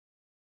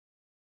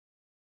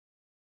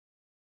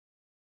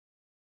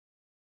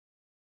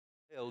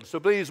So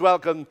please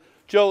welcome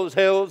Joel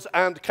Hills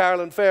and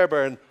Carolyn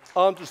Fairbairn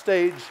onto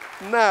stage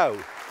now.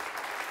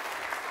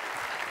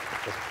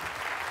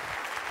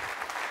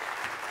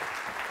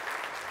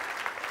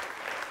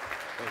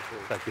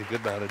 Thank you.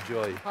 Good man.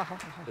 Enjoy.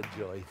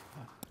 Enjoy.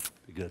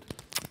 Be good.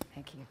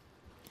 Thank you.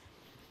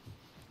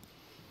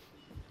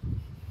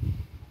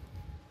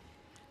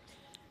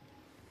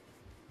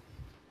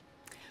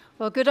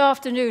 Well, good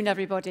afternoon,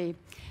 everybody.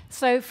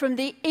 So from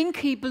the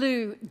inky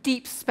blue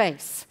deep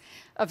space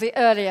of the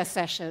earlier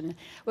session,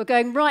 we're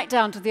going right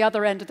down to the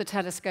other end of the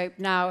telescope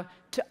now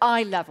to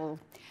eye level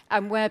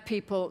and where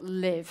people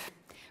live,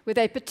 with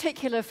a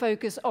particular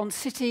focus on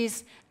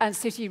cities and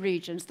city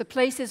regions, the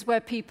places where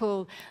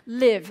people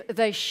live,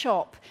 they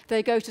shop,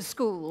 they go to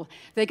school,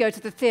 they go to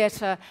the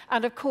theatre,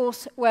 and of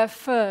course, where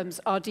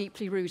firms are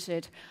deeply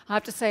rooted. I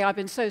have to say, I've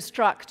been so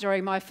struck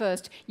during my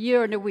first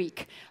year and a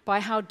week by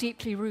how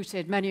deeply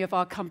rooted many of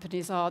our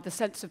companies are. The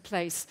sense of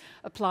place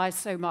applies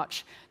so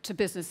much to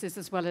businesses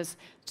as well as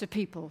to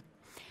people.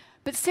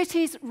 But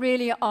cities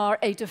really are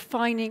a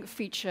defining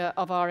feature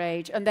of our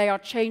age, and they are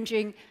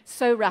changing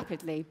so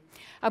rapidly.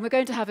 And we're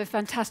going to have a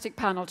fantastic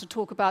panel to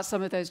talk about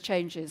some of those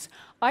changes.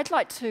 I'd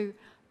like to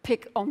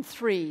pick on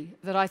three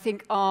that I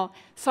think are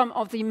some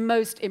of the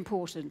most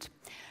important.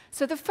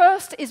 So the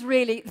first is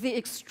really the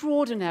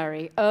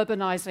extraordinary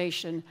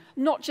urbanization,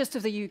 not just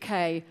of the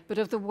UK, but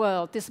of the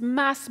world, this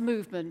mass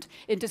movement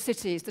into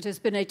cities that has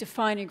been a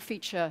defining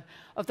feature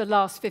of the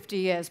last 50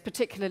 years,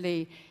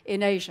 particularly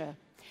in Asia.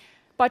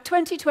 By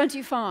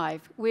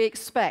 2025, we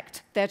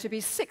expect there to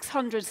be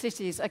 600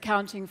 cities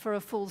accounting for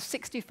a full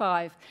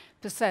 65%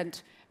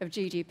 of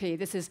GDP.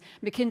 This is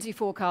McKinsey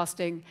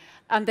forecasting,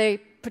 and they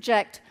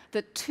project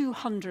that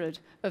 200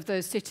 of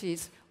those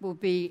cities will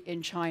be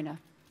in China.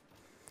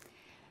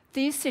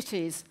 These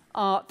cities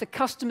are the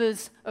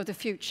customers of the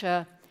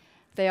future,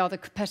 they are the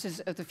competitors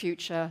of the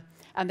future,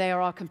 and they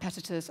are our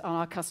competitors and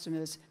our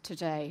customers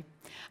today.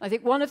 I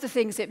think one of the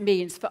things it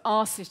means for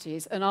our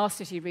cities and our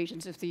city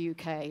regions of the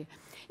UK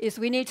is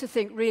we need to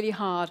think really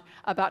hard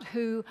about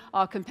who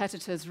our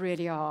competitors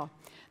really are.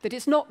 That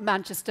it's not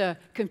Manchester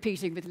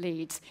competing with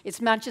Leeds,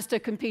 it's Manchester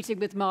competing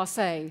with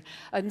Marseille,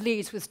 and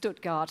Leeds with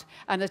Stuttgart,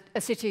 and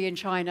a city in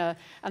China,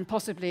 and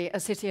possibly a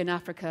city in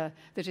Africa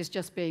that is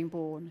just being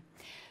born.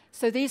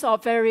 So these are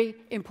very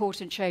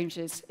important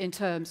changes in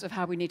terms of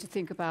how we need to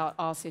think about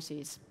our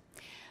cities.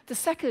 The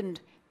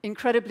second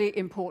incredibly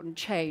important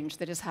change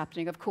that is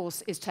happening, of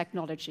course, is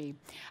technology.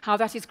 How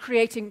that is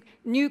creating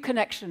new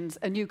connections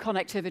and new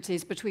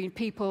connectivities between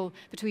people,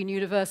 between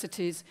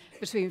universities,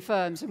 between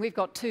firms. And we've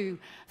got two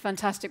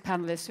fantastic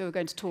panelists who are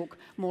going to talk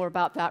more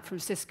about that from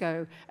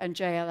Cisco and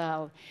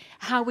JLL.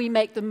 How we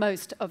make the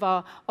most of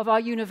our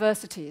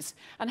universities,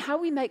 and how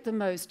we make the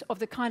most of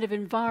the kind of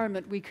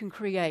environment we can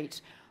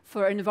create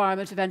for an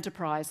environment of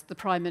enterprise the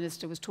Prime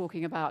Minister was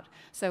talking about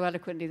so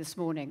eloquently this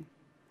morning.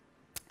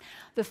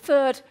 The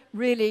third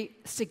really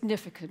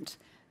significant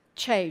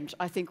change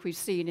I think we've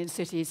seen in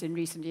cities in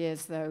recent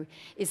years, though,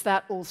 is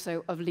that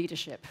also of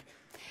leadership.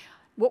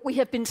 What we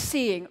have been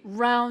seeing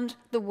round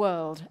the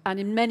world, and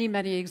in many,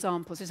 many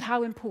examples, is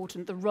how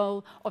important the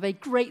role of a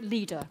great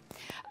leader.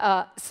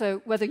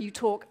 So whether you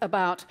talk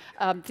about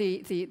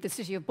the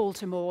city of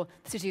Baltimore,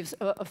 the city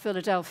of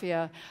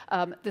Philadelphia,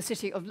 the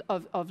city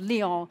of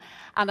Lyon,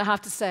 and I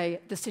have to say,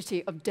 the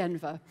city of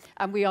Denver.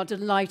 And we are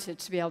delighted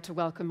to be able to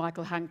welcome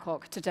Michael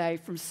Hancock today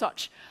from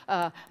such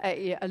a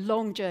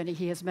long journey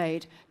he has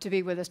made to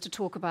be with us to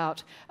talk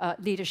about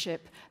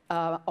leadership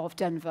of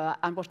Denver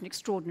and what an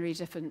extraordinary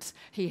difference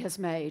he has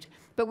made.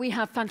 But we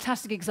have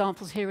fantastic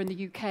examples here in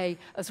the UK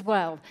as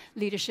well.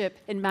 Leadership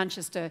in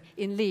Manchester,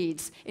 in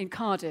Leeds, in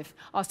Cardiff,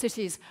 our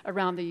cities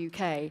around the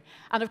UK.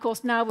 And of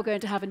course, now we're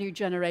going to have a new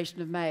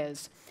generation of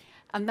mayors.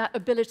 And that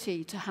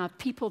ability to have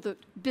people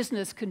that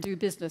business can do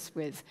business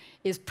with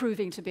is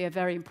proving to be a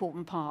very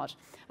important part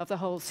of the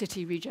whole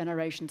city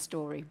regeneration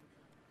story.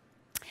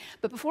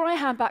 But before I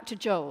hand back to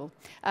Joel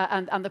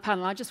and the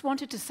panel, I just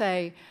wanted to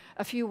say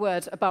a few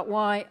words about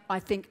why I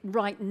think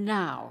right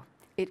now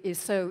it is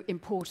so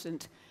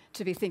important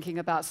to be thinking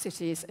about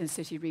cities and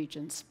city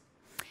regions.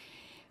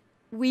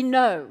 We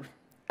know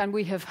and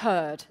we have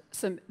heard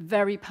some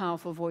very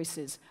powerful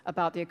voices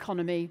about the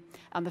economy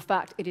and the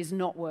fact it is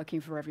not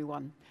working for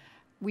everyone.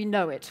 We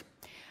know it.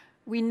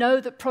 We know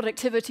that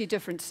productivity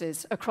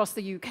differences across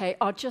the UK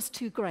are just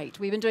too great.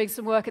 We've been doing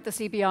some work at the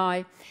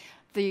CBI.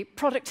 The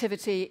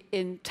productivity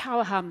in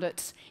Tower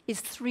Hamlets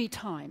is 3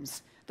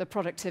 times the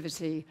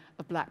productivity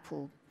of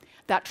Blackpool.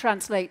 That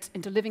translates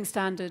into living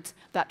standards,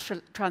 that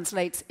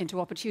translates into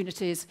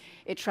opportunities,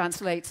 it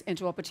translates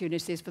into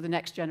opportunities for the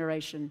next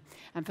generation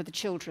and for the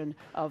children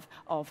of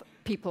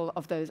people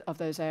of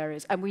those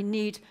areas. And we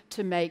need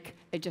to make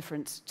a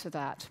difference to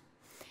that.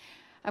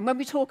 And when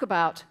we talk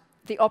about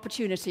the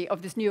opportunity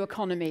of this new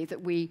economy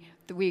that we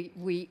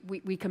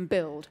can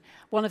build,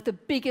 one of the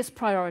biggest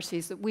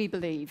priorities that we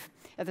believe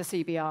at the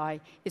CBI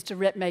is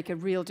to make a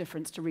real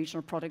difference to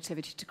regional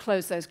productivity, to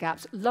close those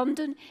gaps.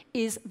 London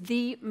is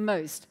the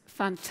most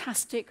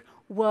fantastic,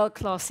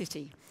 world-class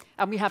city,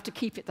 and we have to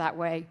keep it that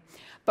way.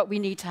 But we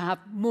need to have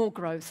more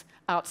growth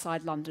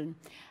outside London.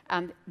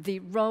 And the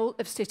role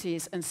of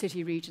cities and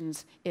city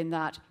regions in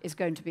that is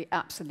going to be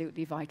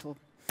absolutely vital.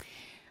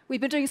 We've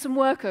been doing some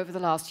work over the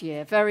last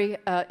year, very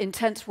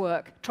intense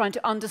work, trying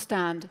to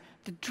understand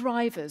the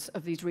drivers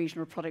of these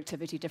regional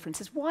productivity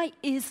differences. Why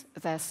is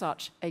there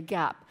such a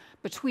gap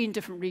between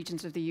different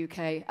regions of the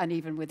UK and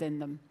even within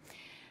them?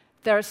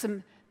 There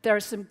are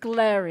some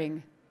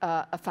glaring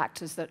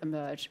factors that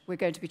emerge. We're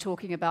going to be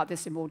talking about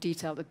this in more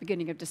detail at the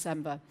beginning of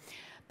December.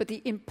 But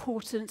the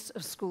importance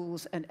of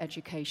schools and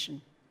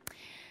education.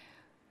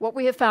 What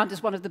we have found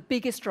is one of the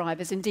biggest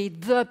drivers,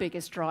 indeed the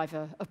biggest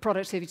driver of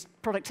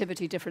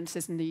productivity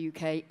differences in the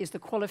UK is the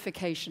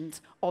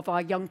qualifications of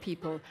our young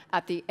people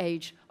at the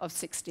age of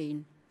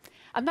 16.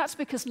 And that's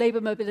because labour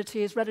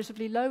mobility is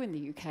relatively low in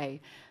the UK.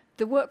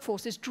 The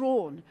workforce is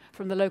drawn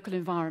from the local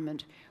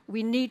environment.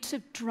 We need to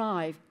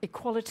drive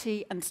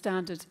equality and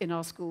standards in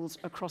our schools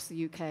across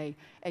the UK,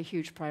 a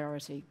huge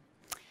priority.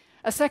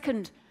 A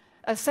second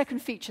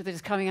feature that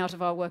is coming out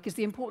of our work is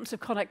the importance of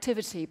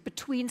connectivity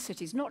between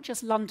cities, not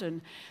just London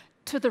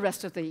to the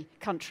rest of the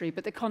country,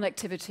 but the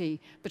connectivity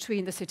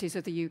between the cities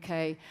of the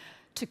UK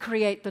to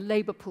create the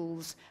labour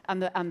pools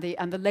and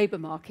the labour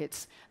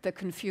markets that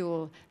can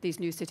fuel these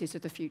new cities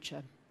of the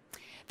future.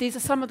 These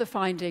are some of the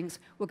findings.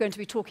 We're going to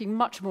be talking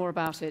much more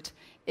about it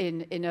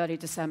in early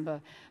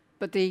December.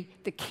 But the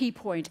key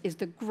point is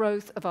the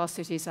growth of our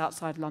cities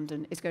outside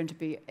London is going to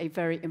be a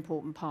very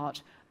important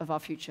part of our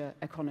future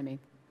economy.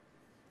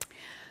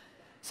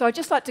 So I'd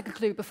just like to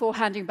conclude before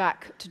handing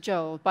back to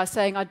Joel by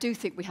saying I do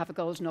think we have a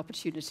golden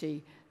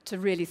opportunity to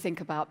really think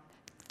about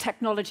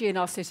technology in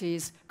our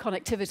cities,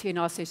 connectivity in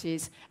our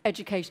cities,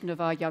 education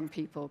of our young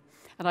people.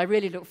 And I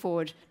really look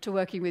forward to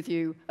working with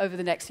you over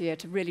the next year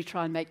to really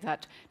try and make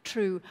that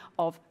true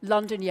of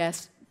London,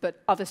 yes,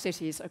 but other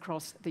cities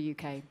across the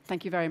UK.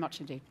 Thank you very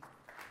much indeed.